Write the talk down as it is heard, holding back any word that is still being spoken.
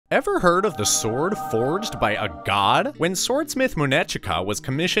Ever heard of the sword forged by a god? When swordsmith Munechika was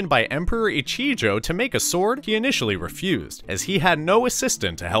commissioned by Emperor Ichijo to make a sword, he initially refused, as he had no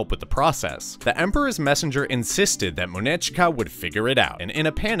assistant to help with the process. The Emperor's messenger insisted that Munechika would figure it out, and in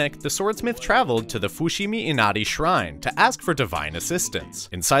a panic, the swordsmith traveled to the Fushimi Inari shrine to ask for divine assistance.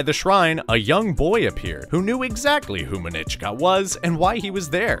 Inside the shrine, a young boy appeared, who knew exactly who Munechika was and why he was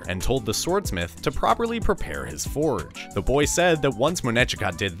there, and told the swordsmith to properly prepare his forge. The boy said that once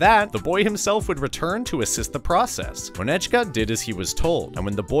Munechika did that, the boy himself would return to assist the process. Munechika did as he was told, and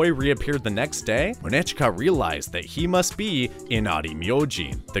when the boy reappeared the next day, Munechika realized that he must be Inari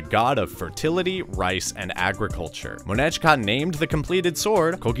Myojin, the god of fertility, rice, and agriculture. Munechika named the completed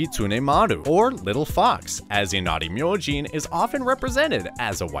sword Kogitsune Maru, or Little Fox, as Inari Myojin is often represented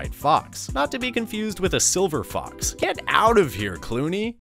as a white fox, not to be confused with a silver fox. Get out of here, Clooney!